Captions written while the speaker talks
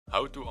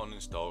How to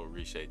uninstall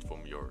Reshade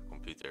from your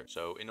computer.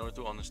 So in order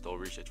to uninstall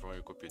Reshade from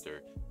your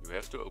computer, you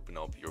have to open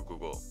up your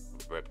Google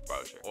web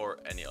browser or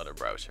any other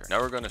browser.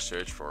 Now we're going to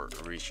search for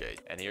Reshade,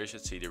 and here you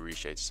should see the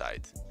Reshade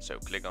site. So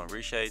click on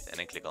Reshade and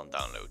then click on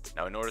download.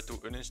 Now in order to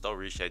uninstall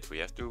Reshade, we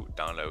have to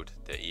download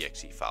the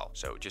exe file.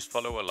 So just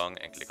follow along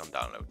and click on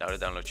download. Now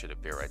the download should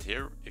appear right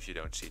here. If you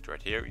don't see it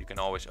right here, you can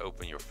always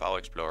open your file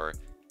explorer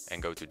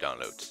and go to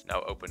downloads.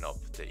 Now open up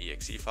the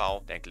exe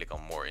file, then click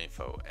on more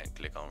info and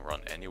click on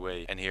run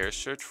anyway, and here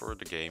search for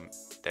the game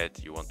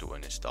that you want to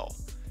uninstall.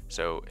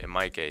 So in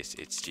my case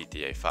it's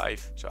GTA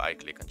 5, so I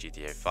click on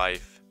GTA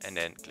 5 and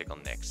then click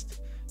on next.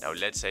 Now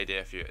let's say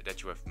that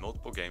you have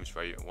multiple games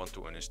where you want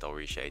to uninstall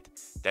Reshade,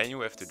 then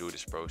you have to do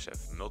this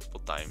process multiple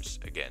times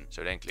again.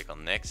 So then click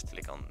on next,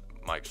 click on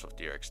Microsoft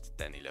DirectX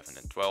 10, 11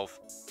 and 12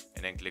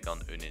 and then click on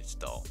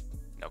uninstall.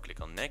 Now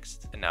click on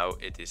next and now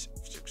it is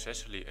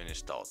successfully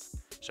uninstalled.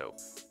 So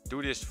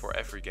do this for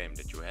every game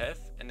that you have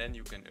and then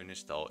you can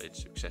uninstall it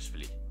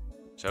successfully.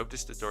 So I hope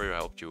this tutorial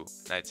helped you,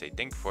 and I'd say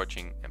thank you for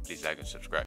watching and please like and subscribe.